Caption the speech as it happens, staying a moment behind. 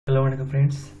Hello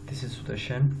friends, this is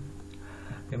Sudarshan.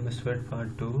 MS Word Part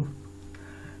 2.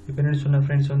 இப்போ என்ன சொன்ன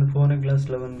ஃப்ரெண்ட்ஸ் வந்து போன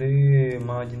கிளாஸில் வந்து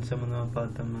மார்ஜின் சம்மந்தமாக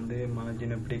பார்த்தோம். வந்து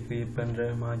மார்ஜின் எப்படி க்ரியேட் பண்ணுற,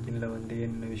 மார்ஜினில் வந்து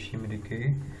என்ன விஷயம்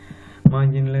இருக்குது,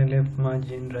 மார்ஜினில் left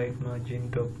margin, right margin,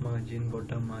 top margin,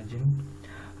 bottom margin,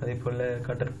 அதே போல்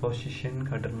கட்டர் பொசிஷன்,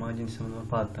 கட்டர் மார்ஜின் சம்மந்தமாக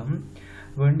பார்த்தோம்.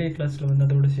 வேண்டிய கிளாஸில் வந்து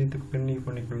அதோட சேர்த்து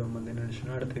பண்ணிக்கொள்ளும் வந்து என்னென்னு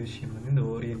சொன்னால் அடுத்த விஷயம் வந்து இந்த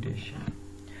ஓரியன்டேஷன்.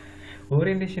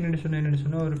 ஓரியன்டேஷன் என்ன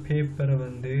சொன்னால் ஒரு பேப்பரை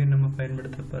வந்து நம்ம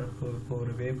பயன்படுத்த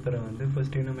ஒரு பேப்பரை வந்து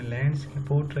ஃபஸ்ட்டு நம்ம லேண்ட்ஸ்கேப்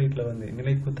போர்ட்ரைட்டில் வந்து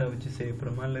நிலைக்குத்தாக வச்சு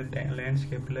செய்யப்படுறோமா இல்லை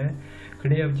லேண்ட்ஸ்கேப்பில்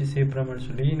கிடையா வச்சு செய்யப்படுறோமான்னு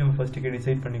சொல்லி நம்ம ஃபஸ்ட்டுக்கு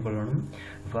டிசைட் பண்ணிக்கொள்ளணும்.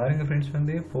 பாருங்கள் ஃப்ரெண்ட்ஸ்,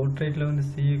 வந்து போர்ட்ரைட்டில் வந்து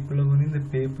செய்யக்குள்ள வந்து இந்த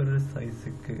பேப்பர்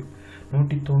சைஸுக்கு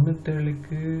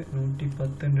 197க்கு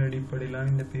 110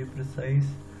 அடிப்படையிலான இந்த பேப்பர்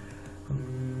சைஸ்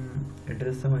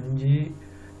அட்ரஸும் 5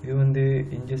 இது வந்து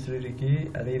இன்ச்சஸில் இருக்கு.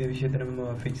 அதே விஷயத்தை நம்ம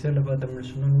ஃபிக்ஸடில் பார்த்தோம்னு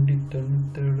சொன்னால்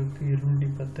 197க்கு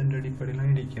 210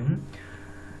 அடிப்படையெலாம் இருக்கும்.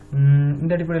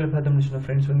 இந்த அடிப்படையில் பார்த்தோம்னு சொன்னால்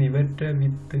ஃப்ரெண்ட்ஸ் வந்து இவற்றை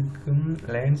வித்துக்கும்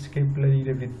லேண்ட்ஸ்கேப்பில்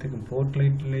இருக்கிற வித்துக்கும்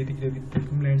போர்ட்லைட்டில் இருக்கிற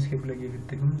வித்துக்கும் லேண்ட்ஸ்கேப்பில் இருக்கிற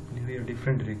வித்துக்கும் நிறைய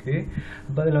டிஃப்ரெண்ட் இருக்குது.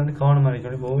 அப்போ அதில் வந்து கவனமாக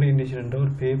இருக்கணும். இப்போ ஓரியன்டேஷன்ன்ற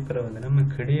ஒரு பேப்பரை வந்து நம்ம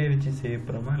கிடையா வச்சு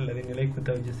செய்யப்படுறோமா அல்லது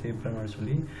நிலைக்குத்தாக வச்சு செய்யப்படுறோமான்னு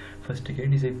சொல்லி ஃபஸ்ட்டுக்கே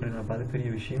டிசைட் பண்ணணும். அப்போ அது பெரிய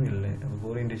விஷயம் இல்லை.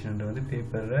 ஓரியன்டேஷன்ன்ற வந்து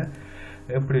பேப்பரை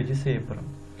எப்படி வச்சு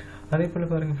செய்யப்படுறோம். அதே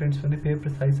போல் பாருங்கள் ஃப்ரெண்ட்ஸ், வந்து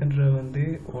பேப்பர் சைஸ்ன்ற வந்து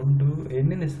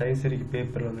என்னென்ன சைஸ் இருக்குது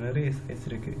பேப்பரில் வந்து நிறைய சைஸ்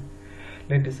இருக்குது.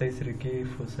 லேட்டஸ்ட் சைஸ் இருக்குது,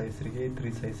 A4 சைஸ் இருக்குது,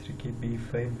 A3 சைஸ் இருக்குது,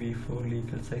 B5, B4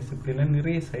 லீகல் சைஸ், இப்படிலாம்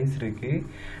நிறைய சைஸ் இருக்குது.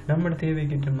 நம்மளோட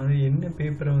தேவைக்கிட்ட மாதிரி என்ன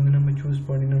பேப்பரை வந்து நம்ம சூஸ்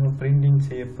பண்ணி நம்ம பிரிண்டிங்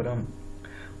செய்ய போகிறோம்,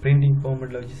 பிரிண்டிங்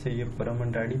ஃபார்மெட்டில் வச்சு செய்ய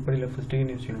போகிறோம்ன்ற அடிப்படையில் ஃபஸ்ட்டு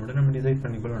இன்ஸ்டியூட் நம்ம டிசைட்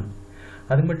பண்ணிக்கொள்ளணும்.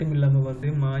 அது மட்டும் இல்லாமல் வந்து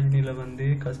மார்ஜினில் வந்து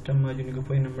கஸ்டம் மார்ஜினுக்கு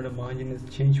போய் நம்மளோட மார்ஜினை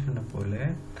சேஞ்ச் பண்ண போல்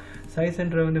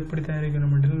சைஸ்ன்ற வந்து எப்படி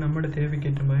தயாரிக்கணும் மட்டும் நம்மளோட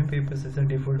தேவைக்கேற்ற மாதிரி பேப்பர் சைஸை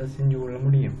டிஃபால்ட்டாக செஞ்சு கொள்ள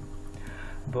முடியும்.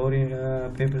 இப்போ ஒரு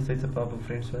பேப்பர் சைஸை பார்ப்போம்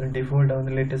ஃப்ரெண்ட்ஸ், வந்து டிஃபால்ட்டாக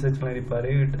வந்து லேட்டஸ்ட் சைஸ்லாம் இருப்பார்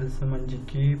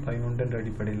 8:5க்கு 11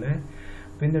 அடிப்படையில்.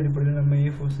 இப்போ இந்த அடிப்படையில் நம்ம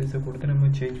A4 சைஸை கொடுத்து நம்ம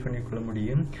சேஞ்ச் பண்ணிக்கொள்ள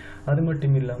முடியும். அது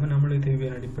மட்டும் இல்லாமல் நம்மளுக்கு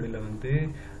தேவையான அடிப்படையில் வந்து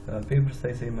பேப்பர்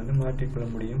சைஸை வந்து மாற்றிக்கொள்ள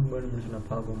முடியும். வேணும்னு சொன்னால்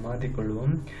பார்ப்போம்,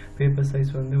 மாற்றிக்கொள்வோம். பேப்பர்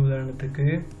சைஸ் வந்து உதாரணத்துக்கு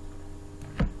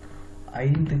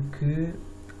 5க்கு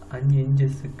 5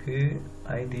 இன்ச்சஸுக்கு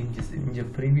 5 இன்ச்சஸ். இங்கே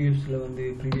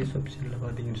ப்ரீவியஸ் ஆப்ஷனில்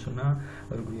பார்த்தீங்கன்னு சொன்னால்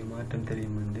அவருக்குரிய மாற்றம்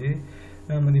தெரியும். வந்து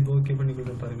நான் வந்து இப்போ ஓகே பண்ணி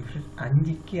கொடுக்குறேன் பாருங்கள்.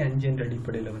 5க்கு 5 என்ற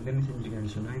அடிப்படையில் வந்து என்ன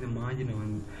செஞ்சுருக்கேன்னு சொன்னால் இந்த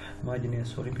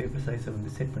மார்ஜினை பேப்பர் சைஸை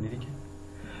வந்து செட் பண்ணியிருக்கேன்.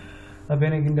 அப்போ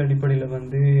எனக்கு இந்த அடிப்படையில்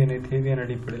வந்து எனக்கு தேவையான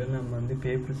அடிப்படையில் நம்ம வந்து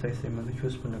பேப்பர் சைஸை வந்து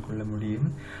சூஸ் பண்ணக்கொள்ள முடியும்.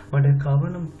 பட்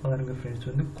கவனம் பாருங்கள்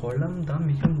ஃப்ரெண்ட்ஸ், வந்து கொலம் தான்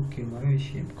மிக முக்கியமான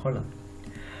விஷயம். கொலம்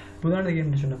உதாரணத்துக்கு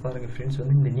என்ன சொன்னால் பாருங்கள் ஃப்ரெண்ட்ஸ்,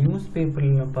 வந்து இந்த நியூஸ்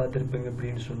பேப்பரில் நான் பார்த்துருப்பேங்க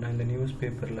அப்படின்னு சொன்னால் இந்த நியூஸ்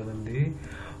பேப்பரில் வந்து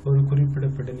ஒரு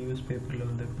குறிப்பிடப்பட்ட நியூஸ் பேப்பரில்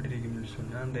வந்து எப்படி இருக்குன்னு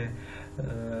சொன்னால் அந்த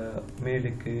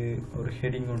மேலுக்கு ஒரு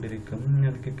ஹெடிங் ஒன்று இருக்கும்,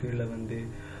 அதுக்கு கீழே வந்து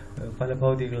பல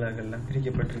பகுதிகளாகலாம்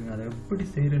பிரிக்கப்பட்டிருங்க. அதை எப்படி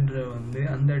செய்கிறன்ற வந்து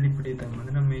அந்த அடிப்படையை தான்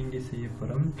வந்து நம்ம இங்கே செய்ய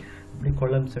போகிறோம். இப்படி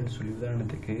கொலம்ஸ்ன்னு சொல்லி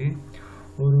உதாரணத்துக்கு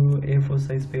ஒரு A4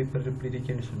 சைஸ் பேப்பர் எப்படி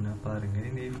இருக்குன்னு சொன்னால் பாருங்கள்.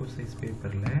 இந்த A4 சைஸ்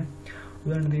பேப்பரில்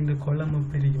உதாரணத்துக்கு இந்த கொலம்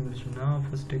எப்படி இருக்குன்னு சொன்னால்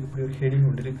ஃபஸ்ட்டுக்கு இப்படி ஒரு ஹெடிங்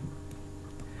ஒன்று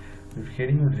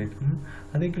இருக்கும்,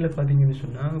 அதுக்குள்ளே பார்த்தீங்கன்னு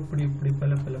சொன்னால் இப்படி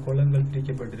பல கொலங்கள்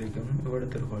பிரிக்கப்பட்டிருக்கும்.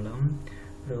 இவ்வளத்தொரு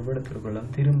கொலம்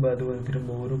திரும்ப அது வந்து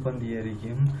திரும்ப ஒரு பந்தியாக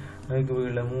இருக்கும். அதுக்கு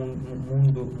கீழே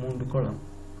மூன்று கொலம்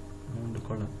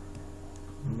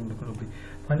இப்படி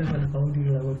பல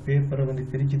பகுதிகளாக ஒரு பேப்பரை வந்து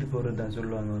பிரிச்சுட்டு போகிறது தான்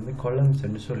சொல்லுவாங்க வந்து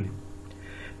கொலம்ஸ்ன்னு சொல்லி.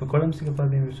 இப்போ கொலம்ஸுக்கு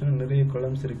பார்த்தீங்கன்னு சொன்னால் நிறைய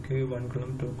கொலம்ஸ் இருக்குது. 1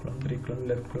 column 2 column 3 column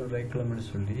left column right columnனு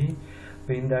சொல்லி.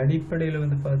 இப்போ இந்த அடிப்படையில்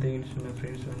வந்து பார்த்தீங்கன்னு சொன்னால்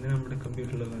ஃப்ரெண்ட்ஸ் வந்து நம்மளோட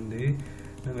கம்ப்யூட்டரில் வந்து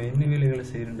நம்ம என்ன வேலைகளை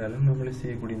செய்யறாலும் நம்மளே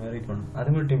செய்யக்கூடிய மாதிரி இருக்கணும்.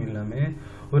 அது மட்டும் இல்லாமல்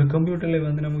ஒரு கம்ப்யூட்டரில்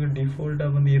வந்து நமக்கு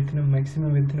டிஃபால்ட்டாக வந்து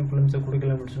மேக்ஸிமம் எத்தனை கொலம்ஸை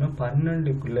கொடுக்கலாம் அப்படின்னு சொன்னால்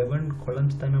 11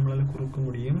 கொலம்ஸ் தான் நம்மளால் கொடுக்க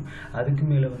முடியும். அதுக்கு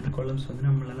மேலே வந்து கொலம்ஸ் வந்து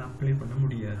நம்மளால் அப்ளை பண்ண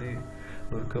முடியாது.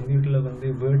 ஒரு கம்ப்யூட்டரில் வந்து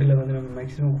வேர்டில் வந்து நம்ம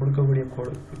மேக்ஸிமம் கொடுக்கக்கூடிய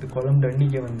கொலம்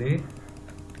எண்ணிக்கை வந்து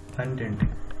 12.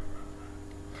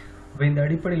 இப்போ இந்த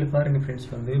அடிப்படையில் பாருங்கள் ஃப்ரெண்ட்ஸ்,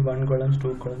 வந்து 1 column 2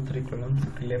 column 3 column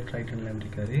left right ஹேண்ட்லாம்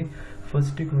இருக்காரு.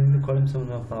 ஃபஸ்ட்டுக்கு வந்து கொலம்ஸ்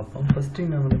வந்து பார்ப்போம். ஃபஸ்ட்டு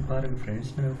நான் வந்து பாருங்கள்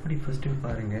ஃப்ரெண்ட்ஸ், நான் எப்படி ஃபஸ்ட்டு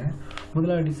பாருங்கள்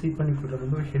முதலாக டிசைட் பண்ணி கொடுக்குறது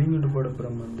வந்து ஒரு ஹெடிங் ஒன்று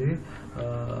போடப்புறம் வந்து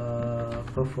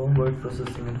perform word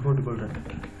processing போட்டுக்கொள்கிறேன்.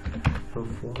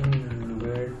 Perform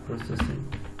word processing.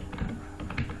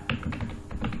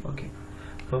 Okay,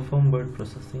 perform word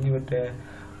processing இவற்றை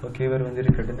ஓகே இவர் வந்து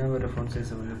இருக்கட்டுன்னா இவர் ஃபோன்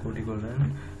சைஸை வந்து கூட்டிக்கொள்கிறேன்.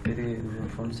 இது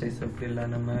ஃபோன் சைஸ் அப்படி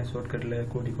எல்லாம் நம்ம ஷார்ட்கட்டில்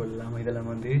கூட்டிக்கொள்ளலாம். இதெல்லாம்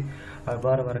வந்து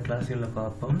வார கிளாஸுகளில்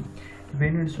பார்ப்போம். இப்போ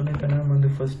என்னென்னு சொன்னால் இப்போ நம்ம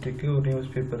வந்து ஃபஸ்ட்டுக்கு ஒரு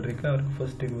நியூஸ் பேப்பர் இருக்குது, அவருக்கு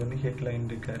ஃபஸ்ட்டுக்கு வந்து ஹெட்லைன்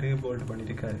இருக்காரு, போல்டு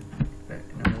பண்ணியிருக்காரு.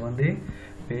 நம்ம வந்து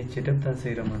பேஜ் செட்டப் தான்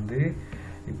செய்கிறோம். வந்து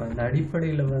இப்போ அந்த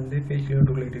அடிப்படையில் வந்து பேஜ்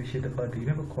லேஅவுட் விஷயத்தை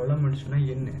பார்த்தீங்கன்னா இப்போ கொலம்னு சொன்னால்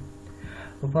என்ன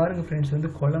இப்போ பாருங்கள் ஃப்ரெண்ட்ஸ் வந்து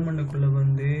கொலமண்ணுக்குள்ளே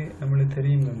வந்து நம்மளுக்கு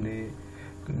தெரியும் வந்து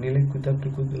நிலை குத்து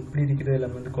இப்படி இருக்கிறது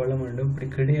எல்லாம் வந்து கொலமண்டு இப்படி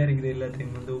கிடையா இருக்கிறது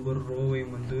எல்லாத்தையும் வந்து ஒவ்வொரு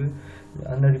ரோவையும் வந்து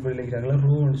அந்த அடிப்படையில் இருக்கிறாங்களா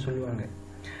ரோன்னு சொல்லுவாங்க.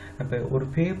 அப்போ ஒரு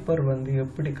பேப்பர் வந்து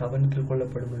எப்படி கவனத்தில்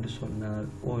கொள்ளப்படும் என்று சொன்னால்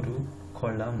ஒரு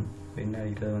கொலம் என்ன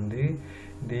இருக்கிறது வந்து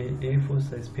இந்த A4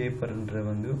 சைஸ் பேப்பர்ன்ற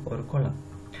வந்து ஒரு கொலம்.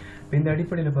 இப்போ இந்த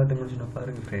அடிப்படையில் பார்த்தோம்னு சொன்னால்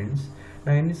பாருங்கள் ஃப்ரெண்ட்ஸ்,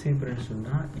 நான் என்ன செய்ய போகிறேன்னு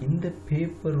சொன்னால் இந்த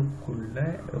பேப்பருக்குள்ளே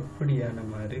எப்படியான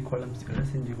மாதிரி கொலம்ஸ்களை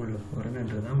செஞ்சு கொள்ள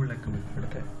போகிறேன்ன்றதான் விளக்கம்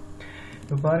கொடுத்தேன்.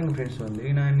 இப்போ பாருங்கள் ஃப்ரெண்ட்ஸ் வந்து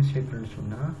நான் என்ன செய்ய போகிறேன்னு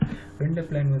சொன்னால் 2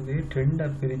 பிளான் வந்து 2ஆக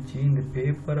பிரித்து இந்த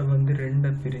பேப்பரை வந்து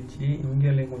 2ஆக பிரித்து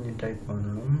இங்கேலையும் கொஞ்சம் டைப்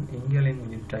பண்ணணும், இங்கேலையும்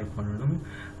கொஞ்சம் டைப் பண்ணணும்.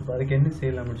 அப்போ அதுக்கு என்ன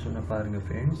செய்யலாம்னு சொன்னால் பாருங்கள்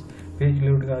ஃப்ரெண்ட்ஸ்,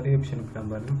 பேஜில் விட்டுக்க அதே ஆப்ஷனுக்கு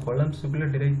நான் பாருங்கள் கொலம்ஸுக்குள்ளே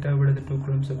டிரெக்டாக விடுத்து 2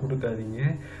 கொலம்ஸை கொடுக்காதீங்க.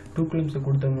 2 கொலம்ஸை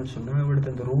கொடுத்தோம்னு சொன்னால்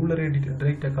விடுத்து அந்த ரூலரை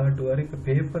டிரெக்டாக காட்டுவார். இப்போ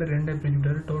பேப்பரை 2ஆக பிரிச்சு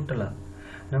விட்டாரு டோட்டலாக.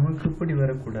 நமக்கு இப்படி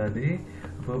வரக்கூடாது.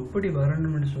 அப்போ எப்படி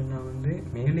வரணும்னு சொன்னால் வந்து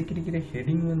மேலேக்கு இருக்கிற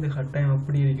ஹெடிங் வந்து கட்டாயம்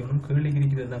அப்படி இருக்கணும், கீழே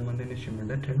இருக்கிறது தான் வந்து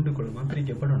நிச்சயமாக 2 கொலமாக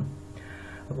பிரிக்கப்படணும்.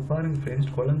 அப்போ பாருங்கள்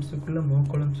ஃப்ரெண்ட்ஸ், கொலம்ஸுக்குள்ளே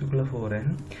கொலம்ஸுக்குள்ளே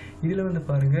போகிறேன். இதில் வந்து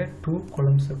பாருங்கள் 2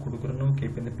 கொலம்ஸை கொடுக்குறேன். ஓகே,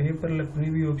 இப்போ இந்த பேப்பரில்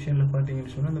ப்ரீவியூ ஆப்ஷனில்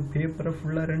பார்த்தீங்கன்னு சொன்னால் அந்த பேப்பரை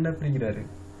ஃபுல்லாக 2ஆக பிரிக்கிறாரு.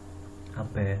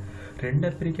 அப்போ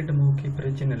 2ஆக பிரிக்கட்டும், ஓகே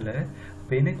பிரச்சனை இல்லை.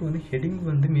 இப்போ எனக்கு வந்து ஹெடிங்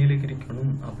வந்து மேலே கிடைக்கணும்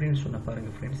அப்படின்னு சொன்னால்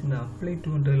பாருங்கள் ஃப்ரெண்ட்ஸ், இந்த அப்ளை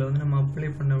டுன்றதில் வந்து நம்ம அப்ளை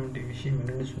பண்ண வேண்டிய விஷயம்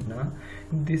என்னென்னு சொன்னால்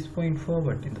திஸ் பாயிண்ட்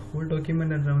ஃபார்வர்ட் இந்த ஹோல்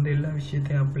டாக்குமெண்ட்ன்ற வந்து எல்லா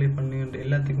விஷயத்தையும் அப்ளை பண்ணுன்ற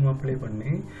எல்லாத்துக்கும் அப்ளை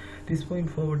பண்ணி திஸ்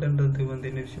பாயிண்ட் ஃபார்வர்டுன்றது வந்து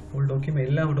என்ன விஷயம் ஹோல் டாக்குமெண்ட்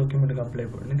எல்லா டாக்குமெண்ட்டுக்கும் அப்ளை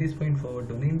பண்ணி திஸ் பாயிண்ட்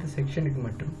ஃபார்வர்ட் வந்து இந்த செக்ஷனுக்கு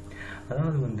மட்டும்.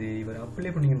 அதாவது வந்து இவர்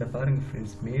அப்ளை பண்ணிக்கின்ற பாருங்கள்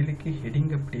ஃப்ரெண்ட்ஸ், மேலுக்கு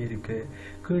ஹெடிங் அப்படி இருக்குது,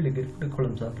 கீழுக்கு 2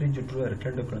 கொலம்ஸாக அப்படி சுற்றுவார்,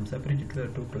 2 கொலம்ஸாக அப்படி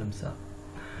சுற்றுவார், 2 கொலம்ஸாக.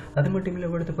 அது மட்டும் இல்லை,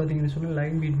 எடுத்து பார்த்தீங்கன்னு சொன்னால்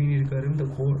லைன் பிட்வீன் இருக்காரு. இந்த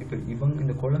கோட் இப்போ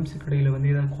இந்த கொலம்ஸுக்கு இடையில்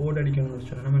வந்து ஏதாவது கோட் அடிக்கணும்னு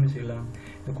சொன்னால் நம்ம என்ன செய்யலாம்,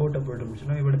 இந்த கோட்டை போட்டோம்னு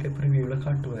சொன்னால் இவடுத்த ப்ரிவியூவில்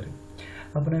காட்டுவார்.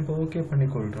 அப்போ நான் இப்போ ஓகே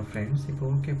பண்ணிக்கொள்கிறேன் ஃப்ரெண்ட்ஸ். இப்போ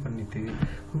ஓகே பண்ணிவிட்டு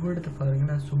இவடுத்து பாருங்கள்,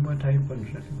 நான் சும்மா டைப்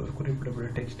பண்ணுறேன். இப்போ ஒரு குறிப்பிடப்பட்ட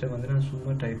டெக்ஸ்ட்டை வந்து நான்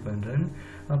சும்மா டைப் பண்ணுறேன்.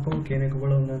 அப்போ ஓகே எனக்கு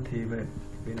இவ்வளவு தான் தேவை,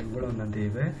 எனக்கு இவ்வளவு தான்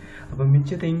தேவை. அப்போ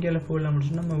மிச்சத்தை இங்கேலாம் போடலாம்னு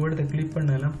சொன்னால் நம்ம இவடுத்த கிளிக்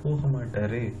பண்ணலாம் போக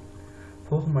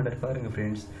மாட்டார் பாருங்கள்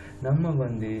ஃப்ரெண்ட்ஸ். நம்ம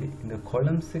வந்து இந்த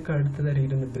கொலம்ஸுக்கு அடுத்ததாக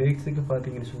இருந்த பிரேக்ஸுக்கு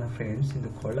பார்த்தீங்கன்னு சொன்னால் ஃப்ரெண்ட்ஸ், இந்த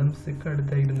கொலம்ஸுக்கு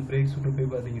அடுத்ததாக இருந்த பிரேக்ஸுக்கு போய்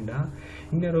பார்த்தீங்கன்னா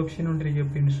இன்னொரு ஆப்ஷன் ஒன்று இருக்குது.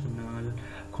 அப்படின்னு சொன்னால்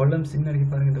கொலம்ஸ் இன்னைக்கு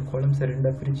பாருங்கள், இந்த கொலம்ஸை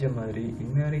 2ஆக பிரித்த மாதிரி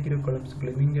இன்னும் இருக்கிற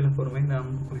கொலம்ஸுக்குள்ளே இங்கெல்லாம் போகிற மாதிரி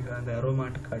நான் குறிக்கிற அந்த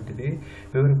அரோமாட்டு காட்டுது.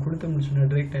 இவர் கொடுத்தோம்னு சொன்னால்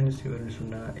டிரெக்ட் ஆன்சர்னு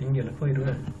சொன்னால் இங்கெல்லாம்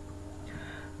போயிடுவார்.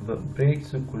 இப்போ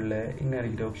பிரேக்ஸுக்குள்ளே இன்னும்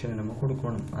இருக்கிற ஆப்ஷனை நம்ம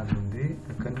கொடுக்கணும். அது வந்து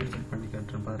கன்வெர்ட் பண்ணி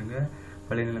காட்டுறேன் பாருங்கள்.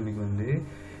 பழைய நிலைமைக்கு வந்து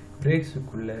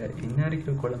பிரேக்ஸுக்குள்ளே இன்னும்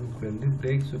இருக்கிற குழம்புக்குள்ளேருந்து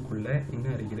பிரேக்ஸுக்குள்ளே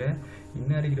இன்னும்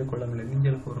இருக்கிற குழம்புல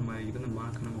நீஞ்சல் போகிற மாதிரி இருந்து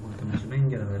மார்க் நம்ம கொடுத்தோம்னு சொன்னால்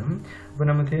இங்கே வரும். இப்போ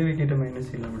நம்ம தேவைக்கேற்ற மாதிரி என்ன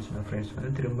செய்யலாம்னு சொன்னால் ஃப்ரெண்ட்ஸ்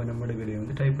வந்து திரும்ப நம்மளோட வேலையை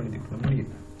வந்து டைப் பண்ணி கொள்ள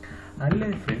முடியும்.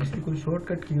 அல்ல ஃப்ரெண்ட்ஸ், இதுக்கு ஒரு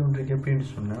ஷார்ட்கட் கீ ஒன்று இருக்குது. எப்படின்னு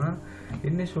சொன்னால்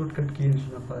என்ன ஷார்ட்கட் கீன்னு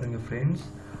சொன்னால் பாருங்கள் ஃப்ரெண்ட்ஸ்,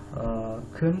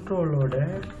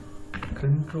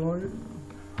 கண்ட்ரோல்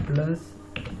ப்ளஸ்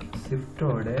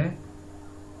ஷிஃப்டோட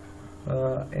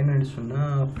என்னென்னு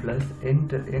சொன்னால் ப்ளஸ்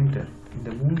என்டர் இந்த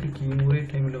 3 கீயும் ஒரே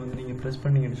டைமில் வந்து நீங்கள் ப்ரெஸ்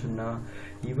பண்ணிங்கன்னு சொன்னால்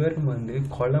இவர் வந்து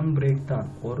கொலம் பிரேக் தான்.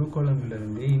 ஒரு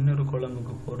கொலம்லேருந்து இன்னொரு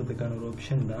கொலமுக்கு போகிறதுக்கான ஒரு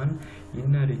ஆப்ஷன் தான்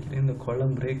இன்னும் இருக்கிற இந்த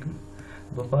கொலம் பிரேக்.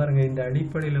 இப்போ பாருங்கள், இந்த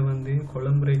அடிப்படையில் வந்து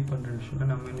கொலம் பிரேக் பண்ணுறேன்னு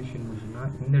சொன்னால் நம்ம என்ன செய்யணும்னு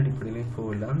சொன்னால் இந்த அடிப்படையிலையும்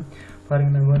போகலாம்.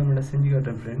 பாருங்கள், நான் கவர்மெண்ட்டை செஞ்சு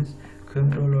காட்டுறேன் ஃப்ரெண்ட்ஸ்.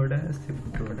 கண்ட்ரோலோட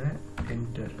ஷிஃப்டோட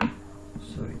enter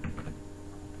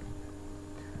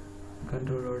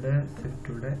கண்ட்ரோலோட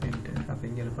ஷிஃப்டோட enter. அப்போ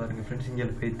இங்கே பாருங்கள் ஃப்ரெண்ட்ஸ், இங்கே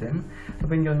போய்த்தேன்.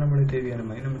 அப்போ இங்கே நம்மளுக்கு தேவையான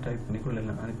மாதிரி நம்ம டைப் பண்ணி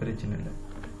கொள்ளலாம், அது பிரச்சனை இல்லை.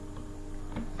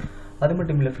 அது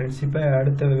மட்டும் இல்லை ஃப்ரெண்ட்ஸ், இப்போ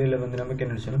அடுத்த வேலை வந்து நமக்கு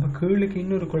என்ன சொன்னால், இப்போ கீழுக்கு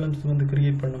இன்னொரு கொலம்ஸ் வந்து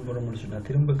கிரியேட் பண்ண போகிறோம்னு சொன்னால்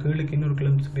திரும்ப கீழுக்கு இன்னொரு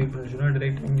கொலம்ஸ் கிரியேட் பண்ண சொன்னால்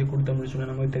டைரெக்ட் இங்கே கொடுத்தோம்னு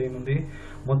சொன்னால் நமக்கு தெரியும் வந்து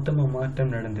மொத்தமாக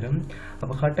மாற்றம் நடந்துடும்.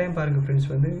 அப்போ கட்டாயம் பாருங்கள்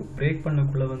ஃப்ரெண்ட்ஸ், வந்து பிரேக்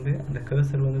பண்ணக்குள்ளே வந்து அந்த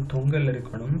கர்சர் வந்து தொங்கல்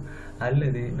இருக்கணும்.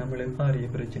 அல்லது நம்மளை பாரிய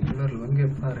பிரச்சனைகள் வந்து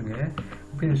பாருங்கள்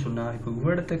அப்படின்னு சொன்னால், இப்போ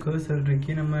விடத்தை கர்சர்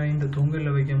இருக்கி நம்ம இந்த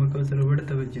தொங்கலில் வைக்காமல் கர்சரை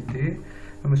விடத்தை வச்சுட்டு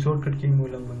நம்ம ஷார்ட்கட் கீ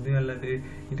மூலம் வந்து அல்லது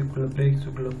இதுக்குள்ளே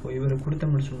பிரேக்ஸுக்குள்ளே போய் இவரை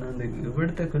கொடுத்தோம்னு சொன்னால் அந்த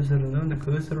விடத்த கர்சர் இருந்தால் அந்த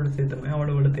கர்சரோட சேர்த்தமே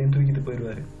அவ்வளோ விடத்தையும் தூக்கிட்டு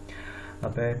போயிடுவார்.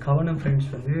 அப்போ கவனம்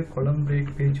ஃப்ரெண்ட்ஸ், வந்து கொலம்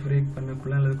பிரேக் பேஜ் பிரேக்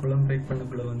பண்ணக்குள்ளே அல்லது கொலம் பிரேக்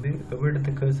பண்ணக்குள்ளே வந்து விடத்த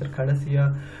கர்சர்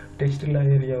கடைசியாக டெக்ஸ்டில்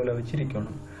ஏரியாவில்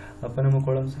வச்சிருக்கணும். அப்போ நம்ம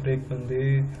கொலம்ஸ் பிரேக்ஸ்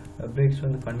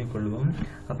வந்து பண்ணிக்கொள்வோம்.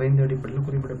 அப்போ இந்த அடிப்படையில்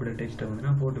குறிப்பிடப்பட்ட டெக்ஸ்ட்டை வந்து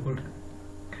நான் போட்டுக்கொள்கிறேன்.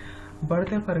 இப்போ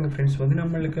அடுத்த பாருங்கள் ஃப்ரெண்ட்ஸ், வந்து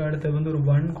நம்மளுக்கு அடுத்த வந்து ஒரு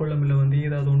 1 கொலமில் வந்து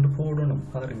ஏதாவது ஒன்று போடணும்.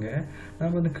 பாருங்கள், நம்ம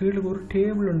வந்து கீழே ஒரு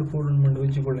டேபிள் ஒன்று போடணும்னு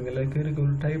வச்சுக்கொள்ளுங்க. இல்லை கீழே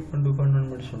ஒரு டைப்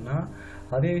பண்ணணும்னு சொன்னால்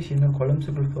அதே விஷயம் தான்.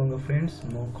 கொலம்ஸுக்குள் போங்க ஃப்ரெண்ட்ஸ்,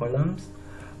 கொலம்ஸ்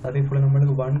அதே போல்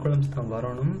நம்மளுக்கு 1 columns தான்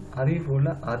வரணும். அதே போல்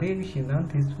அதே விஷயம் தான்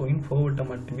திஸ் பாயிண்ட் ஃபார்வர்டை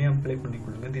மட்டுமே அப்ளை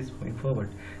பண்ணிக்கொள்ளுங்க. This point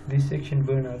forward this section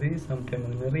வேணாது. Sometime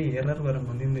நிறைய எரர் வர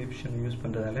வந்து இந்த ஆப்ஷன் யூஸ்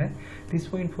பண்ணுறதால திஸ்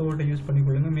பாயிண்ட் ஃபார்வர்டை யூஸ்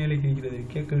பண்ணிக்கொள்ளுங்க. மேலே இருக்கிறது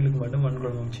கேட்கறதுக்கு மட்டும் 1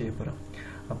 column செய்ய போகிறோம்.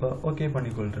 அப்போ ஓகே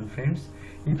பண்ணிக்கொள்கிறேன் ஃப்ரெண்ட்ஸ்.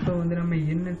 இப்போ வந்து நம்ம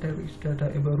என்ன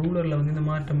இப்போ ரூலரில் வந்து இந்த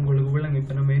மாற்றம் உங்களுக்கு விளங்க.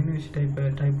 இப்போ நம்ம என்ன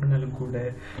விஷயம் டைப் பண்ணாலும் கூட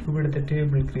இவ்விடத்தை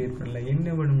டேபிள் கிரியேட் பண்ணலாம்,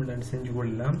 என்ன வேணும்னு செஞ்சு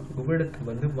கொள்ளலாம். இவ்விடத்தை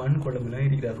வந்து 1 columnலாம்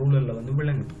இருக்கிற ரூலரில் வந்து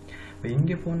விளங்கும். இப்போ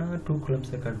இங்கே போனால் 2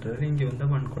 columns கட்டுறாரு, இங்கே வந்து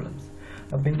 1 columns.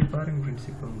 அப்போ இங்கே பாருங்கள் ஃப்ரெண்ட்ஸ்,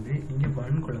 இப்போ வந்து இங்கே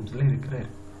 1 columnsல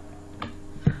இருக்கிறாரு.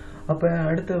 அப்போ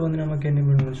அடுத்து வந்து நமக்கு என்ன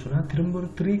வேணும்னு சொன்னால் திரும்ப ஒரு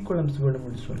 3 columns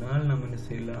வேணும்னு சொன்னால் நம்ம என்ன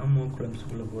செய்யலாம், மோ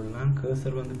columnsக்குள்ளே போடலாம்.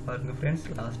 கர்சர் வந்து பாருங்கள் ஃப்ரெண்ட்ஸ்,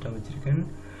 லாஸ்ட்டாக வச்சுருக்கேன்.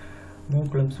 மோ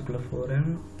columnsக்குள்ளே போகிறேன்.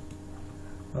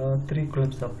 3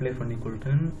 columns அப்ளை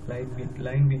பண்ணிக்கொள்கிறேன்.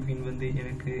 லைன் பிட்வீன் வந்து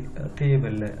எனக்கு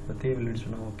தேவையில்லைன்னு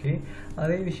சொன்னால் ஓகே.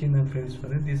 அதே விஷயம் தான் ஃப்ரெண்ட்ஸ்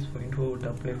வந்து திஸ் பாயிண்ட் ஃபார்வர்ட்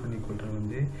அப்ளை பண்ணிக்கொள்கிறேன்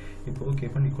வந்து இப்போ ஓகே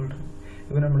பண்ணிக்கொள்கிறேன்.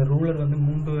 இப்போ நம்மளோட ரூலர் வந்து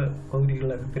 3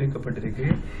 பகுதிகளாக பிரிக்கப்பட்டிருக்கு.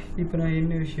 இப்போ நான்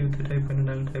என்ன விஷயத்தை டைப்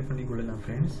பண்ணிக்கொள்ளலாம்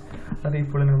ஃப்ரெண்ட்ஸ். அதே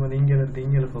போல் நம்ம வந்து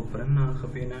இங்கே போகிறேன்.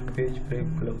 ஆகவே நான் பேஜ்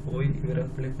பிரேக்குள்ளே போய் இவர்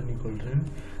அப்ளை பண்ணிக்கொள்கிறேன்.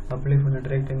 அப்ளை பண்ண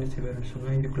டைரக்ட் என்ன செய்வாருன்னு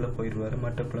சொன்னால் இதுக்குள்ளே போயிடுவார்,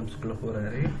 மற்ற columnsக்குள்ளே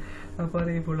போகிறாரு. அப்போ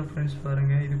அதே போல் ஃப்ரெண்ட்ஸ்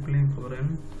பாருங்கள், இதுக்குள்ளேயும்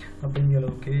போகிறேன். அப்போ இங்கே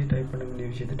ஓகே டைப் பண்ண வேண்டிய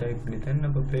விஷயத்தை டைப் பண்ணித்தேன்.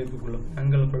 நம்ம பிரேக்குள்ளே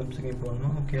அங்கல் columnsக்கும்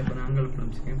போகணும். ஓகே, அப்போ நான் அங்கல்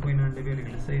columnsக்கும் போய் நான்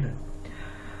வேலைகளை செய்கிறேன்.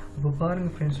 அப்போ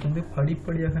பாருங்கள் ஃப்ரெண்ட்ஸ், வந்து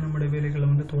படிப்படியாக நம்மளோட வேலைகளை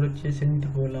வந்து தொடர்ச்சியாக செஞ்சுட்டு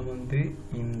போகலாம் வந்து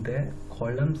இந்த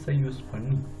columnsஐ யூஸ்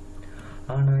பண்ணி.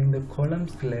 ஆனால் இந்த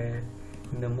columnsல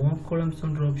இந்த மோ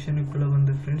columnsன்ற ஆப்ஷனுக்குள்ளே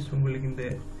வந்து ஃப்ரெண்ட்ஸ் உங்களுக்கு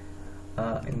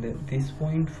இந்த திஸ்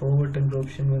பாயிண்ட் ஃபார்வர்ட்ன்ற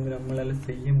ஆப்ஷன் வந்து நம்மளால்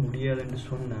செய்ய முடியாதுன்னு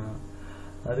சொன்னால்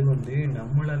அது வந்து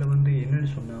நம்மளால் வந்து என்னன்னு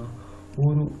சொன்னால்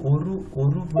ஒரு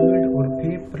வேர்டு ஒரு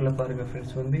பேப்பரில் பாருங்கள்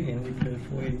ஃப்ரெண்ட்ஸ் வந்து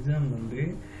எக்ஸாம் வந்து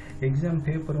எக்ஸாம்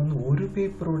பேப்பர் வந்து ஒரு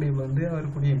பேப்பருடைய வந்து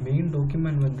அவருடைய மெயின்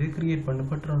டாக்குமெண்ட் வந்து கிரியேட்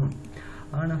பண்ணப்பட்டுறணும்.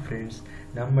 ஆனால் ஃப்ரெண்ட்ஸ்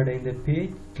நம்மளோட இந்த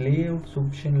பேஜ் லேஅவுட்ஸ்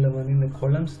ஆப்ஷனில் வந்து இந்த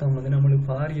columns தான் வந்து நம்மளுக்கு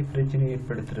பாரிய பிரச்சனை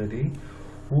ஏற்படுத்துறது.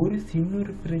 ஒரு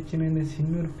சின்னொரு பிரச்சனை, இந்த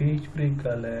சின்னொரு பேஜ்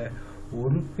பிரேக்கால்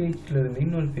ஒரு பேஜில் இருந்து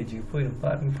இன்னொரு பேஜுக்கு போயிடும்.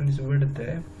 பாருங்கள் ஃப்ரெண்ட்ஸ், விடத்தை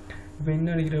இப்போ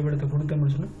என்ன அடிக்கிற விடத்தை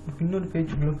கொடுத்தோம்னு சொன்னால் இன்னொரு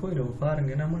பேஜுக்குள்ளே போயிடும்.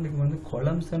 பாருங்கள், நம்மளுக்கு வந்து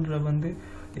columnsன்ற வந்து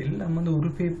எல்லாம் வந்து ஒரு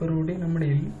பேப்பரோடய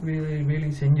நம்மளுடைய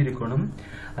வேலையும் செஞ்சுருக்கணும்.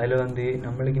 அதில் வந்து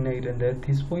நம்மளுக்கு என்ன இருந்த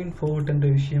திஸ் பாயிண்ட் ஃபார்வர்ட்ன்ற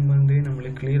விஷயம் வந்து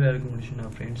நம்மளுக்கு கிளியராக இருக்க முடிச்சுன்னா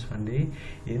ஃப்ரெண்ட்ஸ் வந்து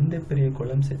எந்த பெரிய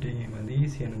column செட்டிங்கையும் வந்து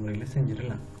ஈஸியான முறையில்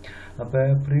செஞ்சிடலாம். அப்போ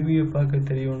ப்ரிவியூ பார்க்க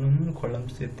தெரியணும்,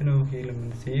 columns எத்தனை வகையில்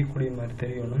வந்து செய்யக்கூடிய மாதிரி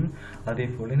தெரியணும். அதே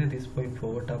போல் இந்த திஸ் பாயிண்ட்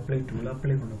ஃபார்வர்ட் அப்ளை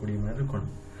பண்ணக்கூடிய மாதிரி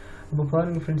இருக்கணும். இப்போ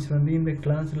பாருங்கள் ஃப்ரெண்ட்ஸ், வந்து இந்த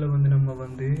கிளாஸில் வந்து நம்ம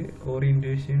வந்து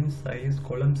ஓரியன்டேஷன், சைஸ்,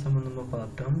 column சம்மந்தமாக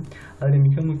பார்த்தோம். அதில்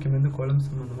மிக முக்கியம் வந்து column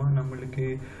சம்மந்தமாக நம்மளுக்கு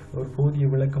ஒரு போதிய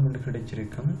விளக்கம் ஒன்று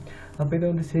கிடைச்சிருக்கும். அப்போ இதை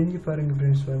வந்து செஞ்சு பாருங்கள்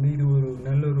ஃப்ரெண்ட்ஸ், வந்து இது ஒரு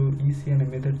நல்ல ஒரு ஈஸியான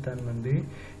மெத்தட் தான். வந்து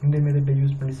இந்த மெத்தட்டை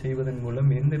யூஸ் பண்ணி செய்வதன்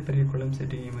மூலம் எந்த பெரிய column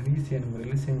செட்டிங்கையும் வந்து ஈஸியான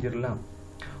முறையில் செஞ்சிடலாம்.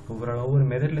 ஒவ்வொரு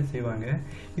மெத்தடில் செய்வாங்க.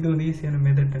 இது வந்து ஈஸியான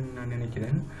மெத்தட்னு நான்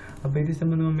நினைக்கிறேன். அப்போ இது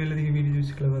சம்மந்தமாக மேலதிக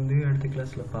வீடியோஸ்களை வந்து அடுத்த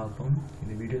கிளாஸில் பார்ப்போம்.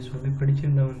 இந்த வீடியோஸ் வந்து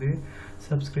பிடிச்சிருந்தா வந்து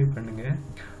சப்ஸ்கிரைப் பண்ணுங்கள்.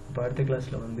 அப்போ அடுத்த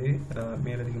கிளாஸில் வந்து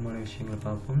மேலதிகமான விஷயங்களை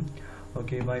பார்ப்போம்.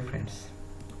 Okay, bye friends.